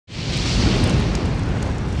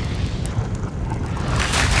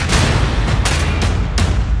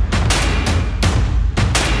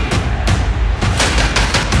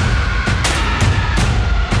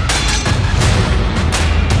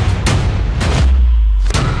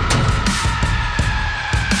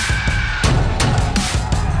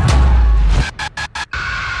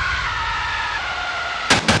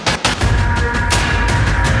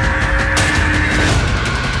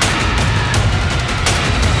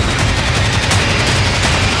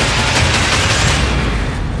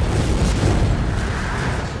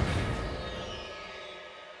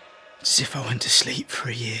as if I went to sleep for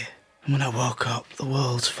a year, and when I woke up, the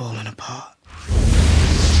world's fallen apart.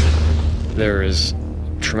 There is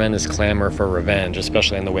tremendous clamor for revenge,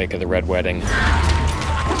 especially in the wake of the Red Wedding.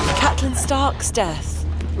 Catelyn Stark's death,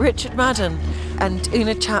 Richard Madden and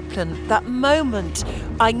Una Chaplin, that moment,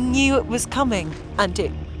 I knew it was coming, and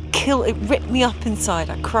it ripped me up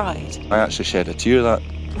inside. I cried. I actually shed a tear that.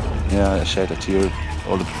 Yeah, I shed a tear.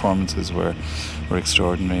 All the performances were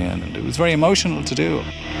extraordinary, and it was very emotional to do.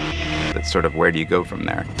 It's sort of, where do you go from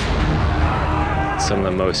there? Some of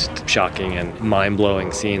the most shocking and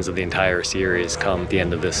mind-blowing scenes of the entire series come at the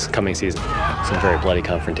end of this coming season. Some very bloody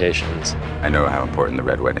confrontations. I know how important the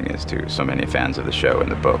Red Wedding is to so many fans of the show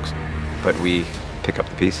and the books, but we pick up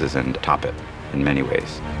the pieces and top it in many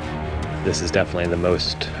ways. This is definitely the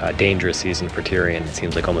most dangerous season for Tyrion. It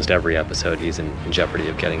seems like almost every episode he's in jeopardy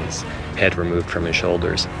of getting his head removed from his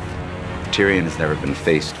shoulders. Tyrion has never been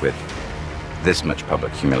faced with this much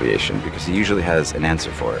public humiliation because he usually has an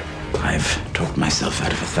answer for it. I've talked myself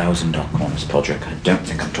out of 1,000 dark corners, Podrick. I don't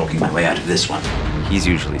think I'm talking my way out of this one. He's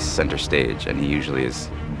usually center stage, and he usually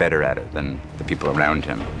is better at it than the people around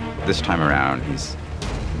him. This time around, he's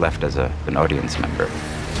left as an audience member.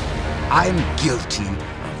 I'm guilty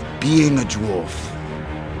of being a dwarf.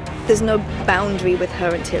 There's no boundary with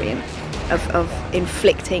her and Tyrion of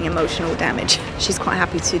inflicting emotional damage. She's quite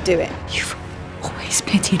happy to do it. You've always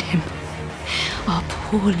pitied him. Our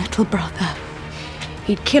poor little brother.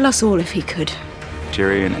 He'd kill us all if he could.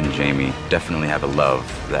 Tyrion and Jaime definitely have a love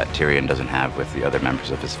that Tyrion doesn't have with the other members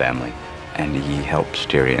of his family, and he helps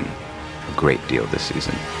Tyrion a great deal this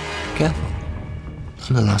season. Careful.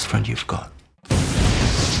 I'm the last friend you've got.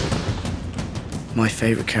 My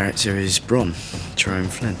favourite character is Bronn, Jerome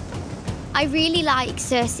Flynn. I really like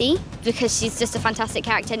Cersei because she's just a fantastic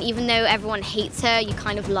character, and even though everyone hates her, you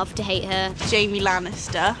kind of love to hate her. Jaime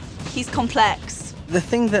Lannister. He's complex. The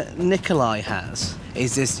thing that Nikolai has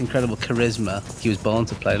is this incredible charisma. He was born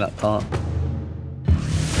to play that part.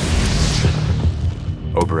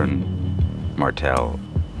 Oberyn Martell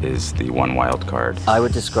is the one wild card. I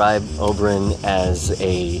would describe Oberyn as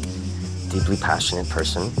a deeply passionate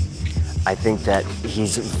person. I think that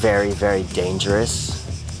he's very, very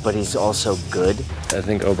dangerous, but he's also good. I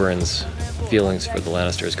think Oberyn's feelings for the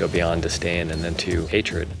Lannisters go beyond disdain and then to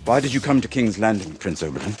hatred. Why did you come to King's Landing, Prince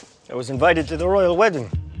Oberyn? I was invited to the royal wedding.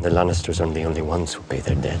 The Lannisters aren't the only ones who pay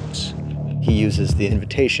their debts. He uses the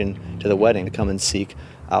invitation to the wedding to come and seek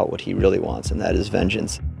out what he really wants, and that is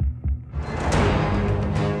vengeance.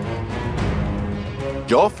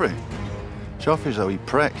 Joffrey. Joffrey's a wee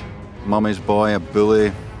prick. Mummy's boy, a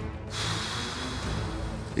bully.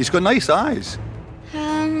 He's got nice eyes.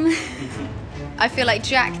 I feel like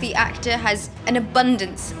Jack, the actor, has an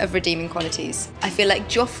abundance of redeeming qualities. I feel like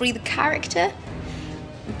Joffrey, the character,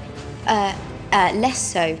 less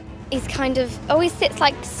so. He's kind of always sits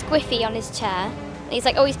like squiffy on his chair. And he's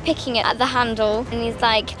like always picking it at the handle, and he's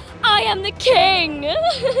like, I am the king!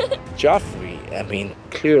 Joffrey, I mean,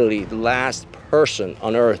 clearly the last person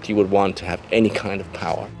on Earth you would want to have any kind of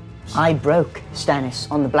power. I broke Stannis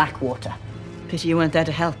on the Blackwater. Pity you weren't there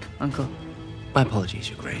to help, Uncle. My apologies,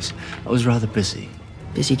 Your Grace. I was rather busy.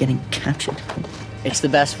 Busy getting captured. It's the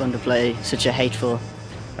best fun to play such a hateful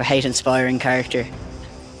or hate-inspiring character.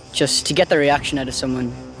 Just to get the reaction out of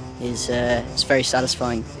someone is it's very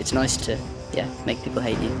satisfying. It's nice to, make people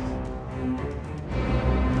hate you.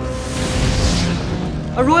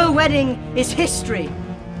 A royal wedding is history.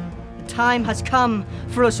 The time has come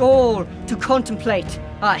for us all to contemplate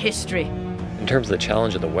our history. In terms of the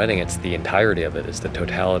challenge of the wedding, it's the entirety of it. It's the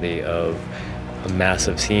totality of a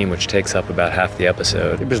massive scene which takes up about half the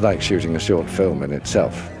episode. It was like shooting a short film in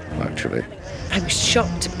itself, actually. I was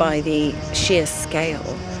shocked by the sheer scale.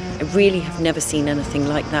 I really have never seen anything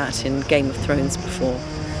like that in Game of Thrones before.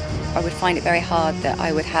 I would find it very hard that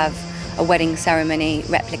I would have a wedding ceremony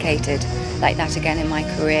replicated like that again in my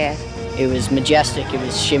career. It was majestic, it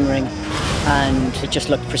was shimmering, and it just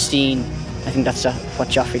looked pristine. I think that's what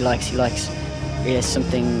Joffrey likes. He likes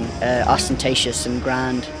something ostentatious and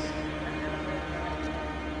grand.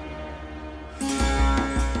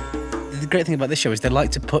 The great thing about this show is they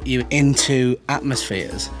like to put you into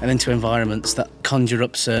atmospheres and into environments that conjure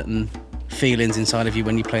up certain feelings inside of you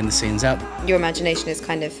when you're playing the scenes out. Your imagination is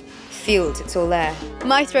kind of fueled, it's all there.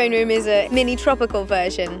 My throne room is a mini tropical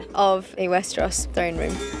version of a Westeros throne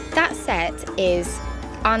room. That set is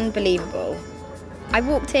unbelievable. I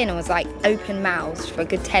walked in and was like open-mouthed for a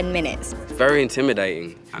good 10 minutes. Very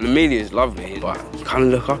intimidating. And the media is lovely, but you kind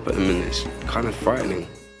of look up at them and it's kind of frightening.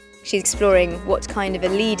 She's exploring what kind of a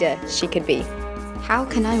leader she could be. How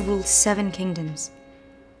can I rule 7 kingdoms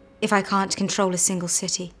if I can't control a single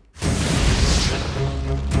city?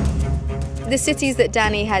 The cities that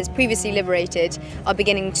Dany has previously liberated are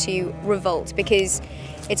beginning to revolt, because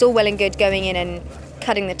it's all well and good going in and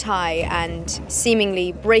cutting the tie and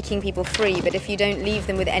seemingly breaking people free, but if you don't leave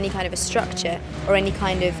them with any kind of a structure or any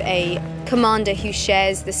kind of a commander who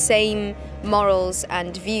shares the same morals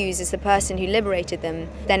and views as the person who liberated them,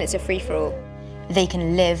 then it's a free-for-all. They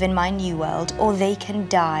can live in my new world, or they can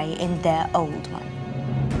die in their old one.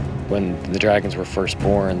 When the dragons were first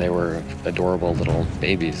born, they were adorable little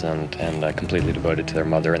babies and completely devoted to their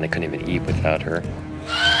mother, and they couldn't even eat without her.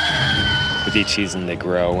 With each season they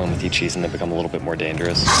grow, and with each season they become a little bit more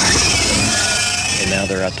dangerous. And now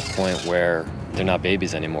they're at the point where they're not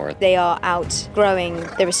babies anymore. They are outgrowing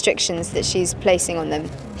the restrictions that she's placing on them.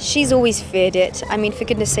 She's always feared it. I mean, for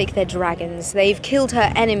goodness sake, they're dragons. They've killed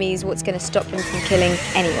her enemies. What's going to stop them from killing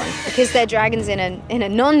anyone? Because they're dragons in a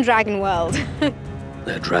non-dragon world.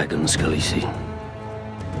 They're dragons, Khaleesi.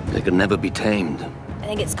 They can never be tamed. I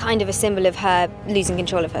think it's kind of a symbol of her losing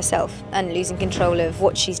control of herself and losing control of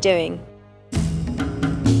what she's doing.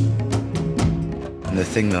 And the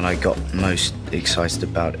thing that I got most excited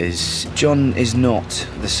about is Jon is not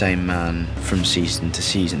the same man from season to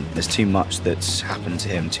season. There's too much that's happened to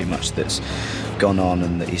him, too much that's gone on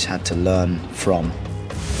and that he's had to learn from.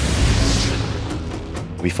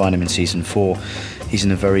 We find him in season 4. He's in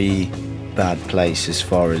a very bad place as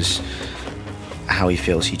far as how he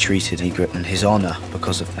feels he treated and his honour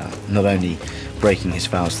because of that. Not only breaking his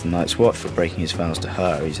vows to the Night's Watch, but breaking his vows to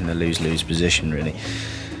her. He's in a lose-lose position, really.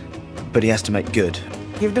 But he has to make good.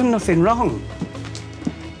 You've done nothing wrong.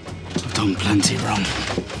 I've done plenty wrong.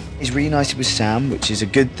 He's reunited with Sam, which is a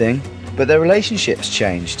good thing, but their relationship's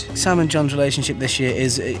changed. Sam and Jon's relationship this year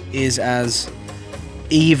is as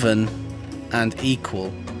even and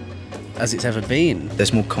equal as it's ever been.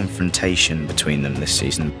 There's more confrontation between them this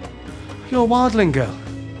season. You're a wildling girl.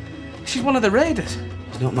 She's one of the raiders.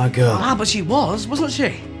 She's not my girl. Ah, but she was, wasn't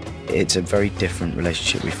she? It's a very different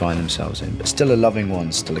relationship we find themselves in, but still a loving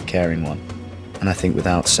one, still a caring one. And I think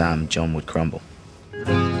without Sam, Jon would crumble.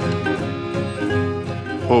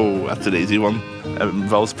 Oh, that's an easy one. It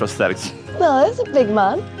involves prosthetics. No, that's a big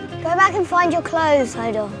man. Go back and find your clothes,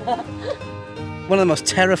 Hodor. One of the most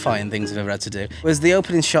terrifying things I've ever had to do was the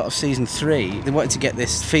opening shot of season 3. They wanted to get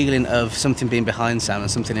this feeling of something being behind Sam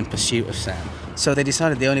and something in pursuit of Sam. So they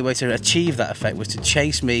decided the only way to achieve that effect was to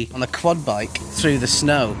chase me on a quad bike through the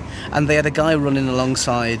snow. And they had a guy running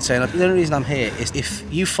alongside saying, the only reason I'm here is if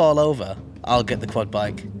you fall over, I'll get the quad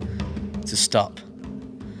bike to stop.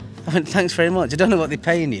 I went, thanks very much. I don't know what they're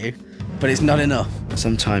paying you, but it's not enough.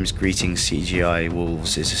 Sometimes greeting CGI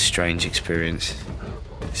wolves is a strange experience.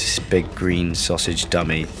 It's this big green sausage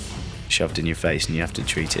dummy shoved in your face and you have to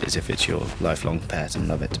treat it as if it's your lifelong pet and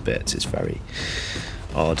love it to bits. It's very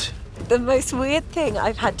odd. The most weird thing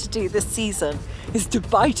I've had to do this season is to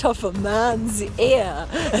bite off a man's ear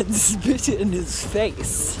and spit it in his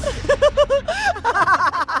face.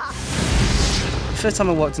 First time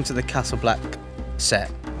I walked into the Castle Black set,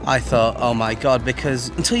 I thought, oh my God, because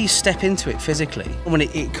until you step into it physically, when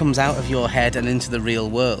it comes out of your head and into the real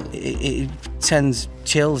world, it sends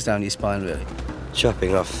chills down your spine, really.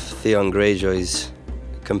 Chopping off Theon Greyjoy's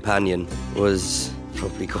companion was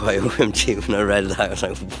probably quite OMG when I read that. I was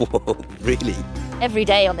like, whoa, really? Every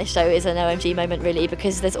day on this show is an OMG moment, really,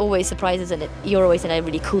 because there's always surprises in it. You're always in a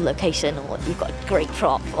really cool location, or you've got a great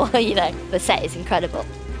prop, or, you know, the set is incredible.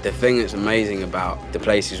 The thing that's amazing about the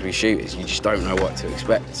places we shoot is you just don't know what to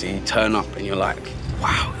expect. So you turn up and you're like,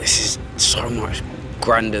 wow, this is so much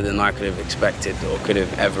grander than I could have expected or could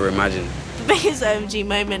have ever imagined. The biggest OMG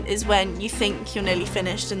moment is when you think you're nearly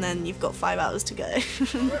finished and then you've got 5 hours to go.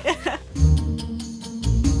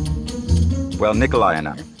 Well, Nikolai and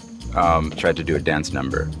I tried to do a dance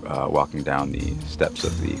number walking down the steps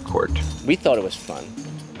of the court. We thought it was fun.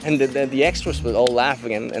 And the extras were all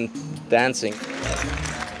laughing and dancing.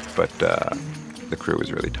 But the crew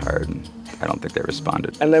was really tired and I don't think they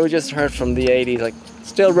responded. And then we just heard from the 80s, like,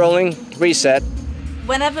 still rolling, reset.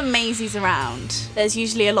 Whenever Maisie's around, there's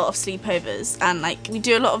usually a lot of sleepovers, and like we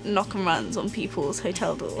do a lot of knock and runs on people's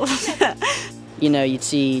hotel doors. You know, you'd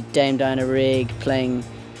see Dame Diana Rigg playing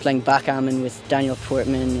backgammon with Daniel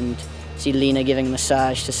Portman, and see Lena giving a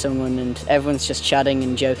massage to someone, and everyone's just chatting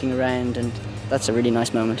and joking around, and that's a really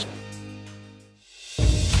nice moment.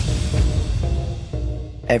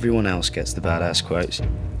 Everyone else gets the badass quotes.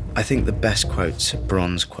 I think the best quotes are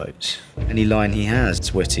Bronn's quotes. Any line he has,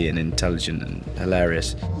 it's witty and intelligent and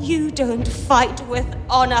hilarious. You don't fight with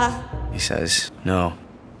honor. He says, no.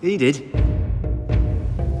 He did.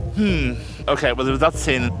 Okay, well, there was that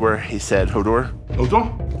scene where he said, Hodor.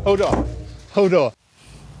 Hodor? Hodor. Hodor.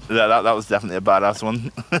 That was definitely a badass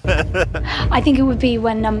one. I think it would be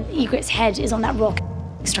when Egret's head is on that rock.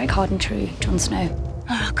 Strike hard and true, Jon Snow.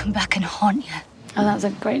 I'll come back and haunt you. Oh, that was a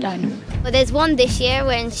great line. Well, there's one this year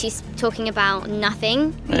when she's talking about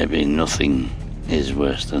nothing. Maybe nothing is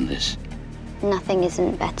worse than this. Nothing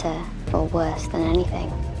isn't better or worse than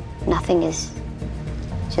anything. Nothing is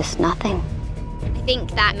just nothing. I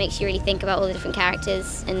think that makes you really think about all the different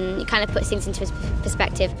characters and it kind of puts things into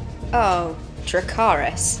perspective. Oh,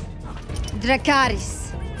 Dracarys.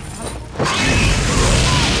 Dracarys.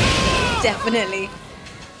 Definitely.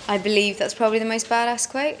 I believe that's probably the most badass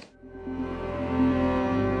quote.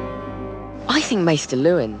 I think Maester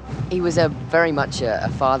Luwin. He was very much a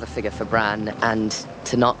father figure for Bran, and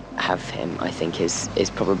to not have him, I think, is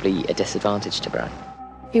probably a disadvantage to Bran.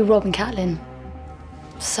 Be Robb and Catelyn.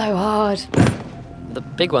 So hard. The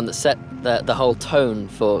big one that set the whole tone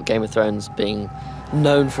for Game of Thrones being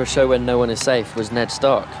known for a show where no one is safe was Ned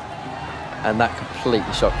Stark. And that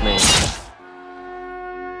completely shocked me.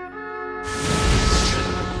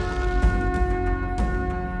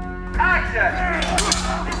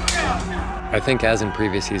 I think as in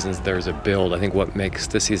previous seasons, there's a build. I think what makes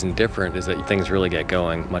this season different is that things really get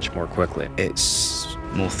going much more quickly. It's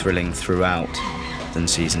more thrilling throughout than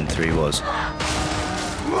season 3 was.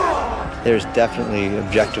 There's definitely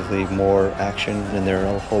objectively more action, and there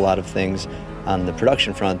are a whole lot of things on the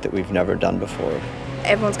production front that we've never done before.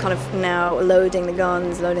 Everyone's kind of now loading the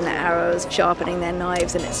guns, loading their arrows, sharpening their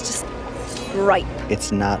knives, and it's just right.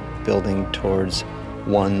 It's not building towards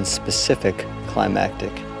one specific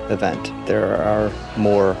climactic event. There are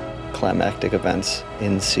more climactic events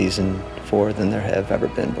in season 4 than there have ever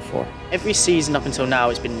been before. Every season up until now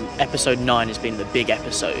has been, episode 9 has been the big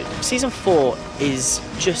episode. Season 4 is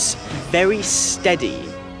just very steady.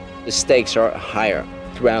 The stakes are higher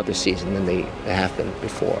throughout the season than they have been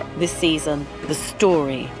before. This season, the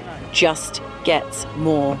story just gets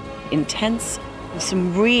more intense.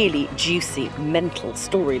 Some really juicy mental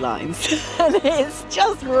storylines, and it's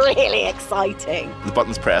just really exciting. The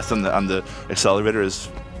button's pressed and the accelerator is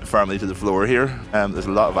firmly to the floor here. There's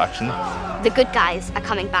a lot of action. The good guys are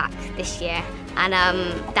coming back this year, and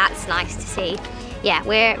that's nice to see. Yeah,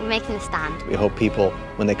 we're making a stand. We hope people,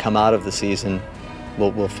 when they come out of the season,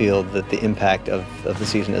 will feel that the impact of the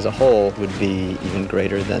season as a whole would be even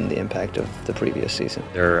greater than the impact of the previous season.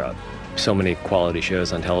 There are so many quality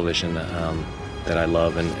shows on television that I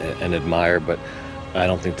love and admire, but I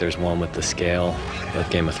don't think there's one with the scale of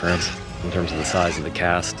Game of Thrones in terms of the size of the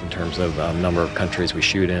cast, in terms of number of countries we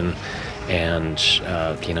shoot in, and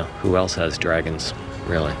you know, who else has dragons,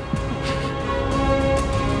 really?